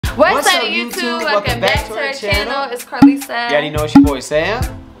What's up, YouTube? Welcome back to our channel. It's Carlisa. You already know it's your boy Sam.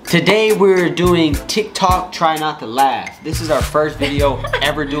 Today we're doing Tik Tok Try Not to Laugh. This is our first video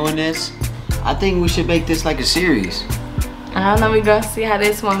ever doing this. I think we should make this like a series. I don't know, we're gonna see how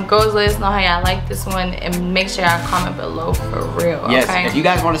this one goes. Let us know how y'all like this one and make sure y'all comment below for real. Yes, okay? If you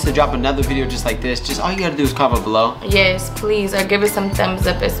guys want us to drop another video just like this, just all you gotta do is comment below. Yes, please, or give us some thumbs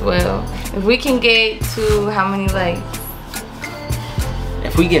up as well. If we can get to how many likes?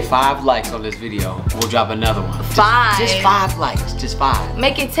 If we get 5 likes on this video, we'll drop another one. 5? Just 5 likes, just 5.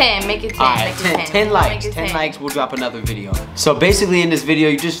 Make it 10, make it 10. Alright, make it 10 likes, make it 10 likes, we'll drop another video. So basically in this video,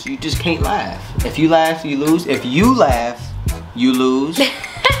 you just can't laugh. If you laugh, you lose. If you laugh, you lose.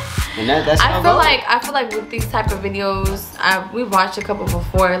 And that's how I feel like with these type of videos, we've watched a couple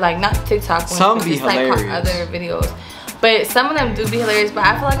before, like not TikTok ones, some but be just like hilarious. Other videos. But some of them do be hilarious, but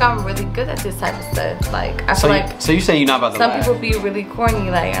I feel like I'm really good at this type of stuff. Like I feel like so you say you're not about to laugh? Some people be really corny,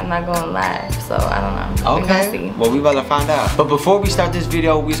 like I'm not gonna laugh. So I don't know. Okay. Well, we about to find out. But before we start this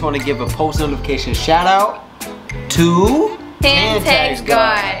video, we just want to give a post notification shout out to Hand Tags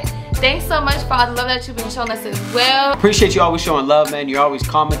God. Thanks so much for all the love that you've been showing us as well. Appreciate you always showing love, man. You're always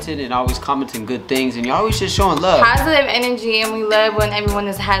commenting and always commenting good things, and you're always just showing love. Positive energy, and we love when everyone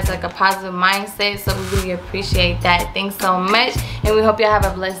has like a positive mindset, so we really appreciate that. Thanks so much, and we hope y'all have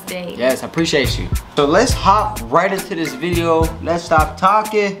a blessed day. Yes, I appreciate you. So let's hop right into this video. Let's stop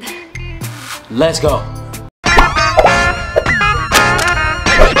talking. Let's go.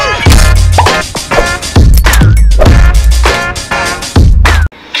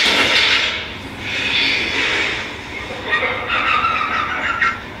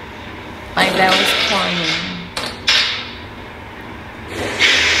 Like that was corny.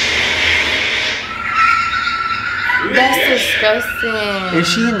 That's disgusting. Is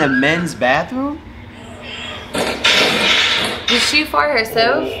she in the men's bathroom? Did she fart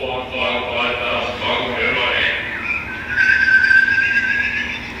herself?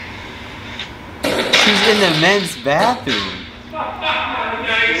 She's in the men's bathroom.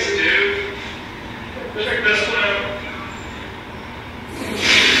 Nice, dude. Check this one out.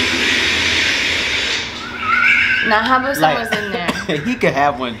 Now how about someone's in there? He could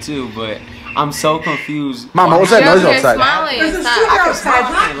have one too, but I'm so confused. Mama, what's that noise outside? There's a shooter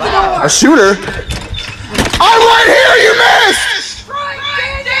outside. A shooter? I'm right here, you missed!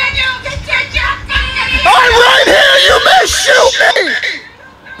 I'm right here, you missed! Shoot me!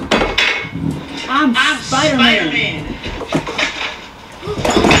 I'm Spider-Man.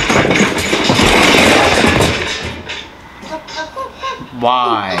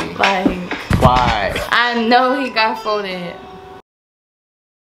 Why? Like, why? I know he got folded.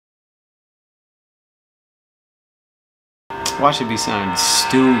 Why should be something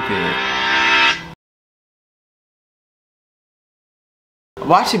stupid?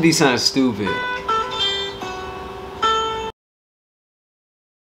 Why should be something stupid?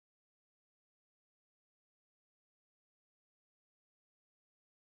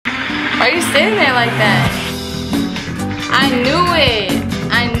 Why are you sitting there like that? I knew it.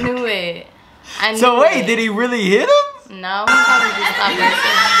 I knew it. I knew So wait, it. did he really hit him? No, he probably just stopped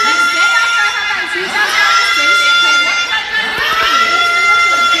listening.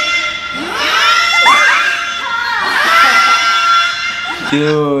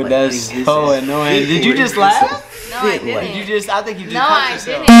 Dude, that's so annoying. Did you just laugh? No, I didn't. Did you just? I think you just No, punched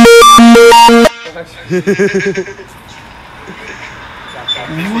I yourself. didn't.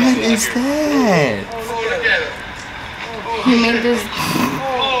 What is that? He made this.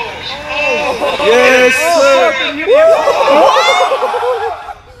 Yes, sir!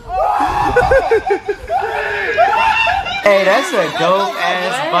 Hey, that's a dope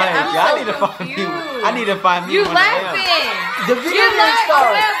ass What? bike. I'm I so need to find confused. you. I need to find me You one of them. laughing? The video You didn't laughed.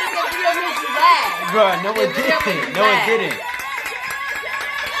 start. The video made you laugh. Bro, no The it video made didn't. you No it laugh. didn't.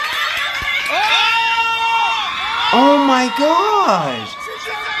 Oh my gosh.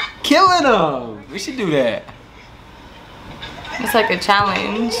 Killing him. We should do that. It's like a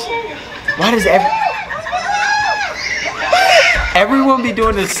challenge. Why does everyone be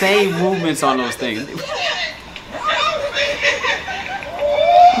doing the same movements on those things?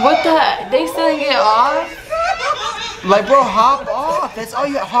 What the? They still didn't get off? Like, bro, hop off. That's all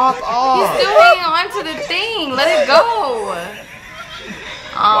you hop He's off. still hanging on to the thing. Let it go.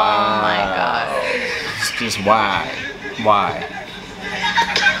 Oh my gosh. It's just why? Why?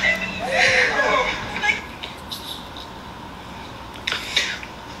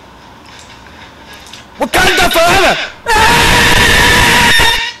 Wakanda forever!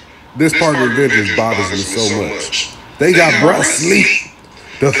 This part of the Avengers bothers me so much. They got bruh sleep.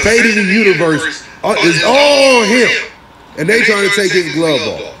 The fate of the universe is all him. And they trying to take his glove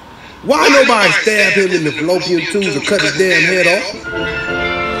off. Why nobody stab him in the fallopian tubes or cut his damn head off?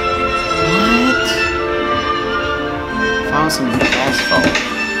 What? Found some asphalt.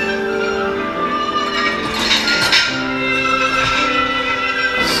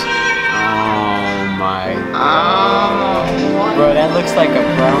 Oh my god. Bro, that looks like a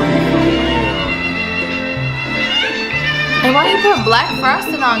brownie. And why you put black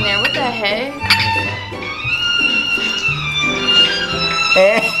frosting on there? What the heck?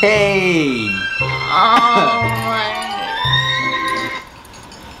 Hey! Oh my.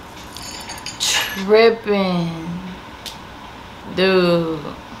 Tripping. Dude.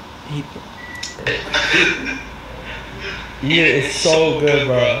 Yeah, it's so good,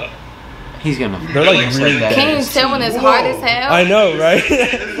 bro. He's gonna. They're like really dense. Can you tell when it's hard as hell? I know, right?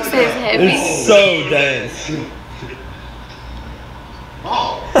 It says heavy. It's so dense.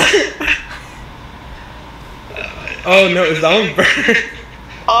 Oh no, it's on burn.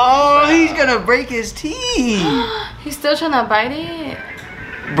 Oh, he's gonna break his teeth. He's still trying to bite it?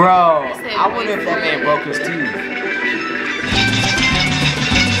 Bro, I wonder if that man broke his teeth.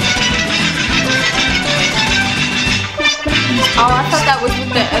 Oh, I thought that was with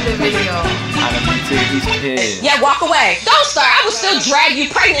the other video. I don't think so. He's pissed. Yeah, walk away. Don't start. I will still drag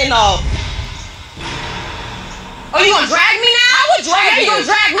you pregnant though. Oh, you gonna drag me now? I would drag you. You gonna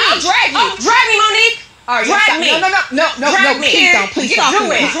drag me? I'll drag you. Oh, drag me, Monique. Drag me. No, please don't. Please stop. Do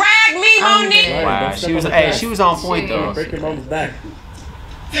it. Drag me, Monique. Wow, she was on point though. Break your mom's back.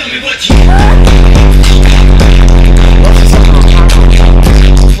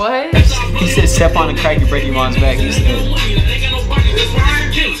 What? He said step on the crack and break your mom's back. He said.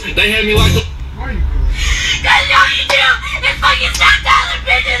 They had me like. That's all you do is fucking stop dollar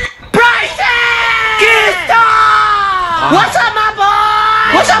bitches. What's up, my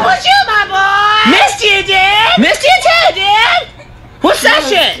boy? What's up with you, my boy? Missed you, dude. Missed you too, dude. What's that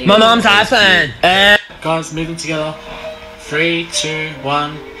shit? My mom's iPhone. Guys, moving together. 3, 2,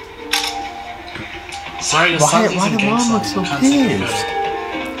 1. Sorry, the sun's Why in the mom look so pissed?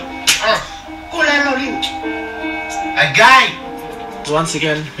 A guy. Once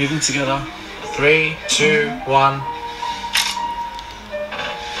again, moving together. 3, 2, 1.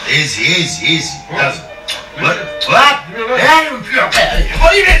 Easy. What? What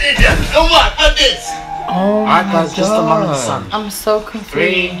you did? What this? Oh Alright, guys, just the mom and the son. I'm so 3,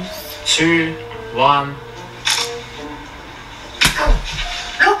 confused. 2, 1.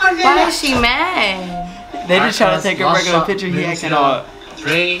 Why is she mad? They just trying to take a Last regular shot, picture. He moving acting together. all.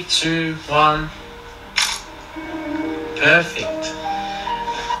 3, 2, 1. Perfect.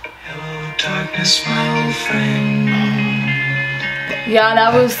 Hello, darkness, my old friend. Y'all,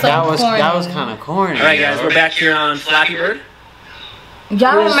 that was so corny. That was kind of corny. Alright guys, we're back here on Flappy Bird.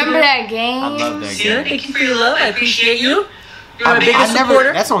 Y'all remember that game? I love that Sierra, game. thank you for your love. I appreciate you. You're my biggest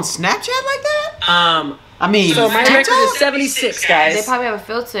supporter. That's on Snapchat like that? I mean, So my record TikTok? is 76, They guys. probably have a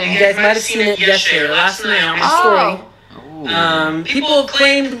filter. You guys might have seen it yesterday or last night on my story. People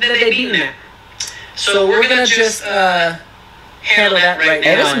claimed that they beat me. So we're gonna just handle that right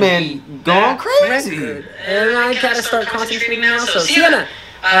Hey, now. this and man beat going that crazy. record. And I gotta start concentrating now. So Sienna,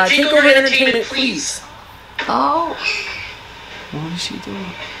 take over entertainment, please. Oh. What is she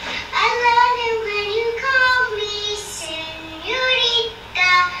doing? I love it when you call me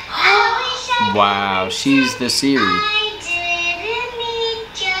señorita. I wish I Wow, she's the Siri. I didn't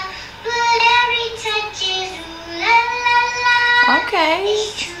meet ya, but every touch is ooh la la la. Okay.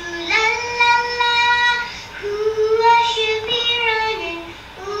 It's true la la la. Ooh, I should be running.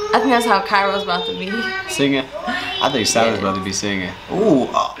 Ooh, I think that's how Cairo's about to be. Singing? I think Sarah's about to be singing. Ooh,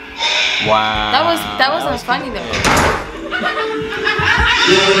 wow. That wasn't funny though.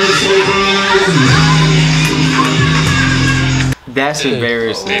 That's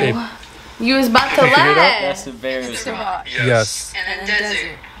embarrassing. You was about to laugh. That's embarrassing. Yes. And then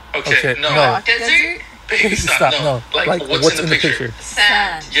desert. Okay, no. Desert? Stop, no. Like, what's in the picture?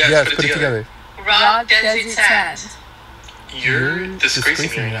 Sand. Yes, put it together. Rock, desert, sand. You're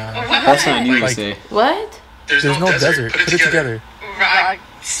disgracing me now. That's not you to Like- say. What? There's no desert. Put it together. rock,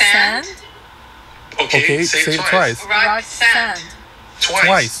 sand, Okay, say it twice. rock, sand,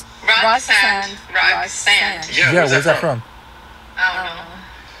 Twice. rock, sand, rock, sand. Yeah, where's that from? I don't know.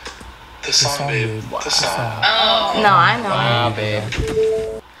 The song, babe. The song. Oh. No, I know. Wow, babe.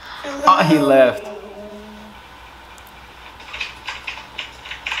 Oh, he left.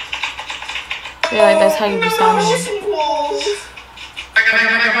 I feel like that's how you be sounding.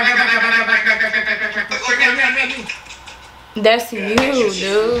 That's you,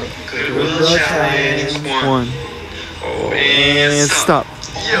 dude. Goodwill challenge one. And stop.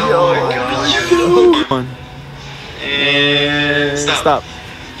 Yo, One. and stop.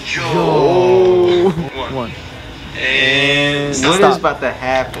 Yo. One. And What is about to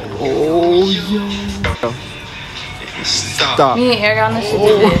happen? Oh, yo. Stop. Me and Ariana should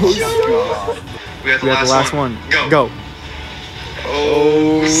do this. We have We have the last one. Go.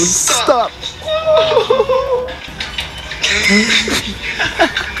 Oh, Stop.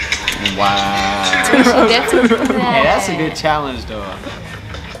 Wow. She definitely do that. Hey, that's a good challenge, though.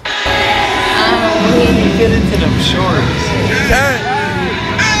 We Get into them shorts.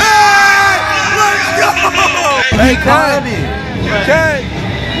 Hey, Cut it. Ken!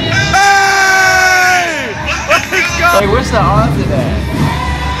 Hey, what's the odds of that?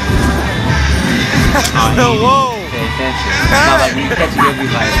 Whoa! Pay attention. It's not like you catch it, you'll be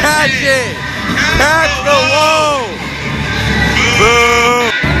like, Catch it! Catch the whoa! Boom!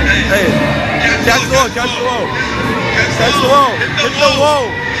 Hey, catch the whoa! Catch the whoa! Catch the whoa! Hit the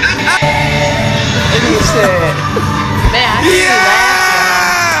whoa! and he said, Man,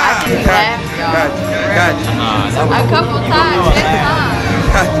 I can laugh, y'all. Catch! A couple times, this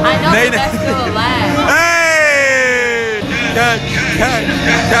time. I know Nay, that that's nay. still a laugh. Hey! Catch! Okay!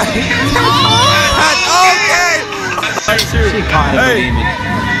 she caught him Hey. demon.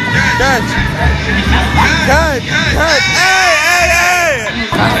 Catch!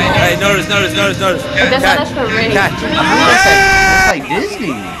 Hey, notice. But that's not a parade. Catch! It's like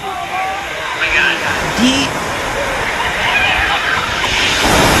Disney.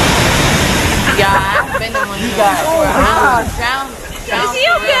 Yeah, I've been in one of those before. I'm drowned. Is he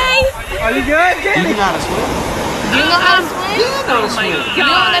okay? Are you good? Do you know how to swim? Do you know how to swim? You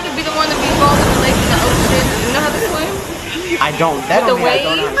don't have to be the one to be rolling the lake in the ocean. Do you know how to swim? I don't. That With the don't mean I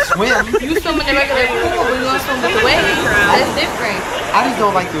don't know how to swim. You swim in the regular pool, but you don't swim with the waves. That's different. I just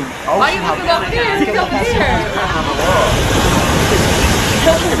don't like the ocean. Why you looking up here? Look up here.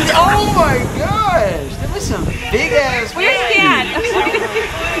 Oh my gosh! There was some big ass. Where's Dad?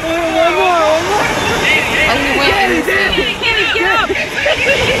 And he went in his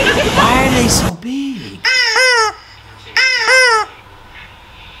Why are they so big?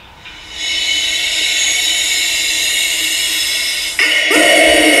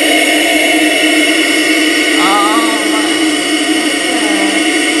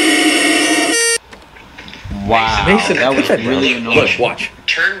 Wow, Mason, that was put that really down. annoying. Look, watch.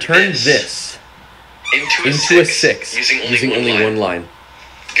 Turn this into into a 6 using only one line.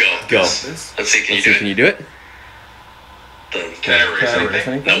 Go. Let's see, can you do it? Can I erase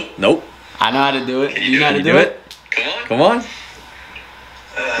anything? Nope. I know how to do it. Can You know how to do it? Come on.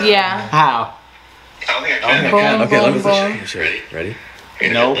 Yeah. How? I don't think I can. Boom, Okay, let me boom, show you. Ready?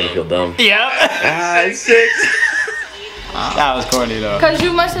 Nope. You feel dumb. Yep. 6. That was corny though. Cause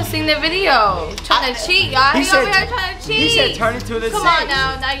you must have seen the video. Trying to cheat, y'all. He over here trying to cheat. He said turn it to the Come 6. on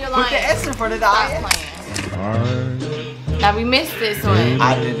now you're lying. Put the S in front of the Stop I. playing. Now we missed this one.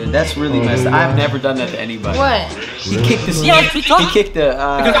 I didn't. That's really messed up. I've never done that to anybody. What? He kicked the He kicked the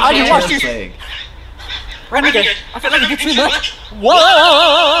chair's leg. Renegade, I feel like I did too much.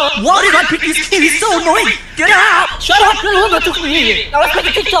 Whoa! Why did I pick this kid? He's so annoying. Get out! Shut up! No one took me. Now let's make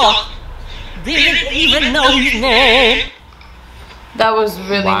a TikTok. Didn't even know his name. That was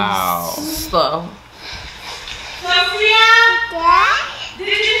really Wow. slow. Sophia? Dad? Did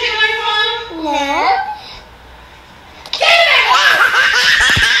you take my phone? No.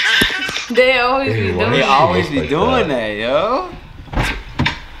 They always be doing They it. always be doing that, yo.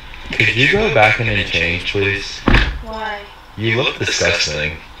 Could you go back in and change, please? Why? You look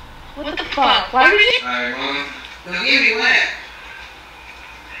disgusting. What the fuck? Why would you? Alright, Mom. Don't give me wet.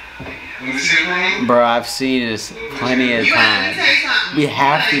 Let me see the room. Bro, I've seen this plenty of times. We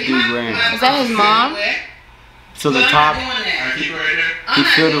have to do grams. Is that his mom? So the top, I keep it right here. he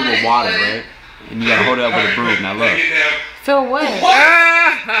filled it with water, right? And you gotta hold it up with a broom. Now look. Feel what?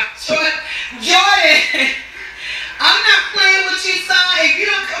 Jordan, I'm not playing with you, son. If you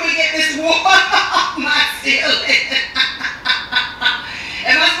don't come and get this water off my ceiling.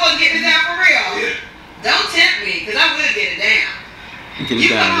 Am I supposed to get this down for real? Don't tempt me, because I will get it down. Get it You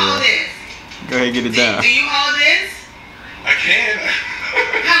down, can hold girl. this. Go ahead, get it down. Do you hold this? I can.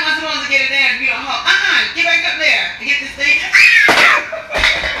 How am I supposed to get it down if you don't hold? Get back up there and get this thing.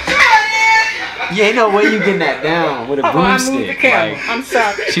 Yeah, ain't no way you getting that down with a broomstick. Like, I'm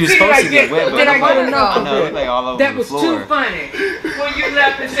sorry. she was supposed to get wet, but Did I like, get enough I know, like all over That the was floor. too funny. When you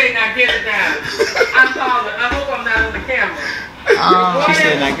left and say, now get it down. I'm calling. I hope I'm not on the camera. She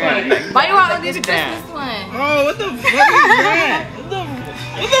said, like, like, Why you want get this it down. Christmas one? Oh, what the fuck is that?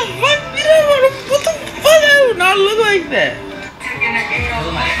 What the fuck? You know what the fuck? That would not look like that.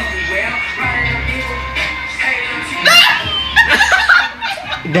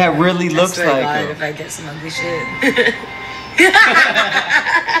 That really looks like if I get some ugly shit.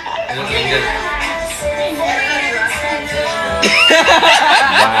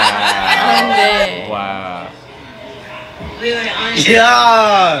 I'm dead. Wow.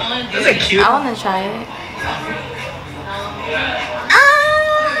 Yeah. That's a cute. I want to try it.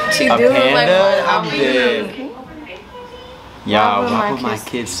 She A do look like panda? one. I'm dead. Y'all, why would my kids-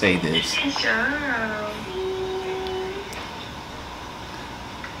 kids say this?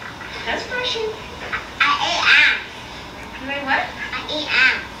 That's Russian. I ate Wait, what? I ate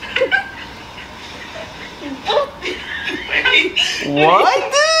What,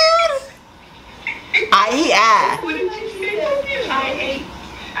 dude? I eat ass. What did you say? I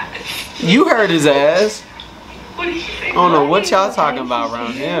ate. You heard his ass. What did you say? I don't know what y'all talking about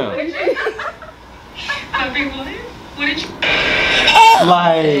around here. Everyone? What did you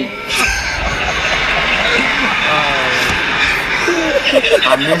Like,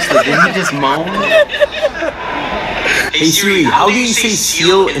 I missed it. Did he just moan? Hey Siri, how do you say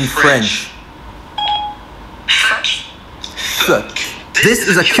seal in French? Fuck. This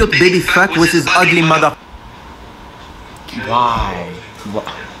is a cute baby fuck with his ugly mother. Why?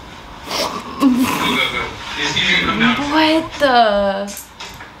 What the?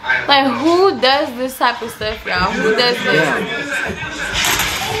 Like, who does this type of stuff, y'all? Who does this?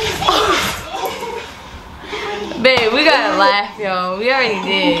 Babe, we gotta laugh, yo. We already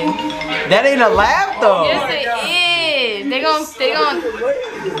did. That ain't a laugh though. Yes, it is. They gon' what's that?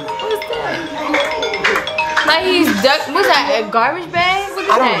 Like he's duck, what's that, a garbage bag? What is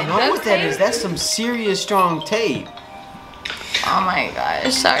I that? don't know Duct what that tape? is. That's some serious strong tape. Oh my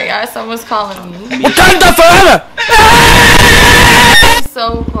gosh, sorry y'all, someone's calling me. Wakanda forever! It's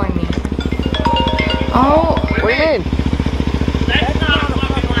so corny. Oh. What do you mean?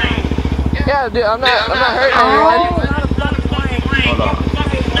 Yeah, dude, I'm not hurting anyone. Hold on.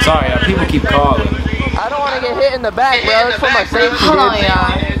 Sorry, people keep calling. I don't want to get hit in the back, bro. It's for my safety, Hold on, dude.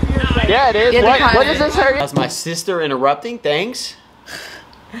 y'all. Yeah, it is. What does this hurt? That's my sister interrupting. Thanks.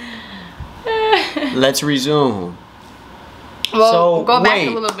 Let's resume. Well, So, go back wait.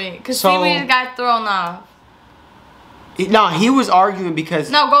 a little bit, cause So- see, we just got thrown off. No, he was arguing because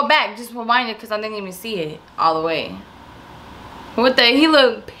No, go back, just rewind it, cause I didn't even see it all the way. What the? He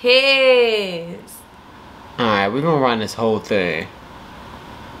looked pissed. Alright, we're gonna run this whole thing.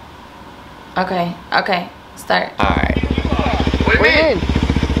 Okay, start. Alright. What do you mean?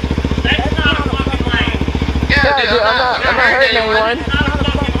 Yeah, dude, I'm not hurting anyone.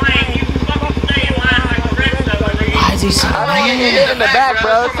 Why is he so I don't want to get hit in the back,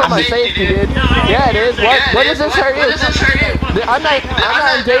 bro. It's for my safety, dude. Yeah, it is. What does this hurt you? I'm not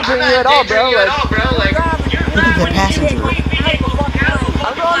endangering you at all, bro. Look at the passenger.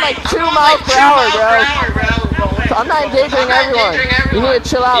 I'm going like 2 miles per hour, bro. So I'm not endangering everyone. You need to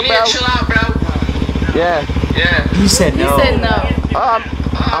chill out, bro. Yeah. He said no. He said no.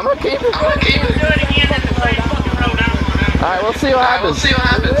 I'm gonna keep it. Alright, we'll see what happens.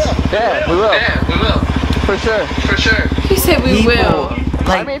 Yeah, we will. For sure. He said we People, will. Like,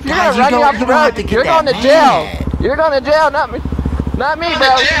 I mean, if you're guys, gonna run me off the you don't have to road, get you're that going to jail. mad. You're going to jail, not me. Not me,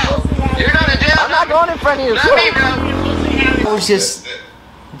 bro. I'm not going in front of you. It was just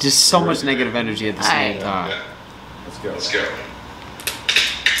so much negative energy at the same time. Let's go.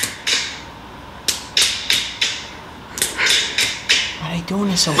 Why are they doing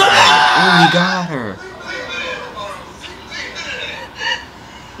this so bad? Oh, he got her.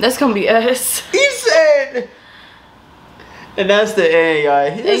 That's gonna be us. He said, and that's the end,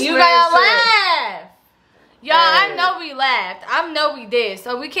 y'all. And you gotta laugh. Y'all, I know we laughed. I know we did.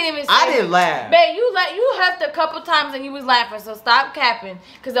 So we can't even say. I didn't laugh. Babe, you huffed a couple times and you was laughing. So stop capping.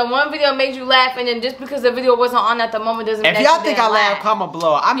 Because the one video made you laugh, and then just because the video wasn't on at the moment doesn't mean If that y'all you think didn't I laughed, comment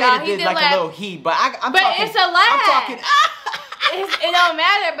below. I Y'all, made he it did like laugh. a little heat, but I'm But talking. it's a laugh. I'm talking. It don't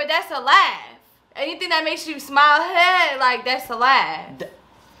matter, but that's a laugh. Anything that makes you smile, hey, like that's a laugh.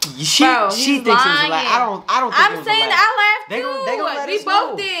 She Bro, she he's thinks it was a lying. laugh. I don't think it I'm was saying a laugh. I laughed They too. gonna let we us both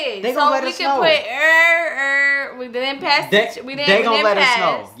know. did. They so gonna let we us can know. put we didn't pass. They gonna let us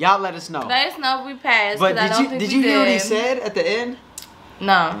know. Y'all let us know. Let us know if we passed. But I don't think did we you hear what he did. said at the end?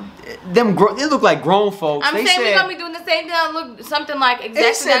 No. They look like grown folks. I'm they saying said, we're gonna be doing the same thing. Look, something like exactly.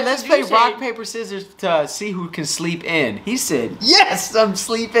 They said, that's let's what play you rock, said. paper, scissors to see who can sleep in. He said, yes, I'm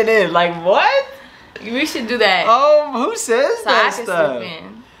sleeping in. Like, what? We should do that. Who says so that I can stuff? sleep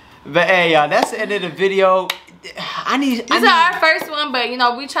in. But hey, y'all, that's the end of the video. This is our first one, but you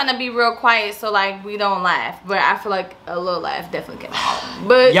know, we trying to be real quiet so like we don't laugh. But I feel like a little laugh definitely came out.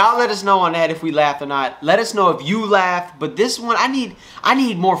 But y'all let us know on that if we laughed or not. Let us know if you laughed. But this one, I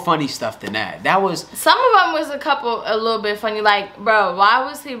need more funny stuff than that. That was some of them was a little bit funny. Like, bro, why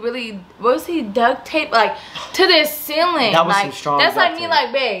was he duct tape like to the ceiling? That was like, some strong that's like duct me, tape.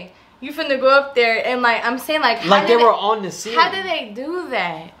 like, babe, you finna go up there and like I'm saying like they were on the scene. How did they do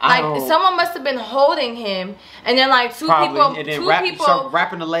that? Like someone must have been holding him, and then like two people start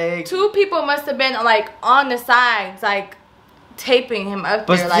wrapping the legs. 2 people must have been like on the sides, like taping him up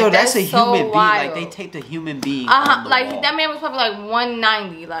there. Like, yo, that's a so human being. wild. Like they taped a human being. Like wall. That man was probably like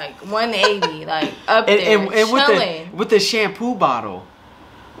 190, like 180, like up there and with the shampoo bottle.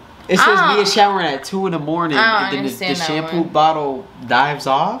 It says be showering at 2 in the morning, and then the shampoo bottle dives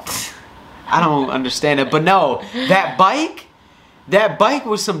off. I don't understand it, but no, that bike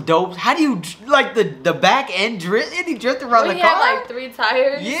was some dope. How do you like the back end drift? And he drifted around the car. He had like 3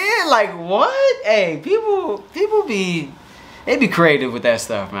 tires. Yeah, like what? Hey, people be creative with that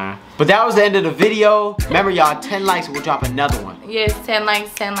stuff, man. But that was the end of the video. Remember, y'all, 10 likes, we'll drop another one. Yes, 10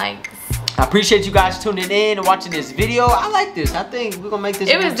 likes, 10 likes. I appreciate you guys tuning in and watching this video. I like this. I think we're gonna make this.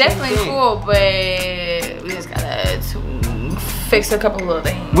 It was definitely cool, but we just gotta fix a couple little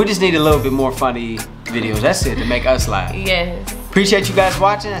things. We just need a little bit more funny videos. That's it, to make us laugh. Yes. Appreciate you guys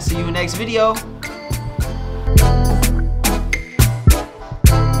watching. I'll see you in the next video.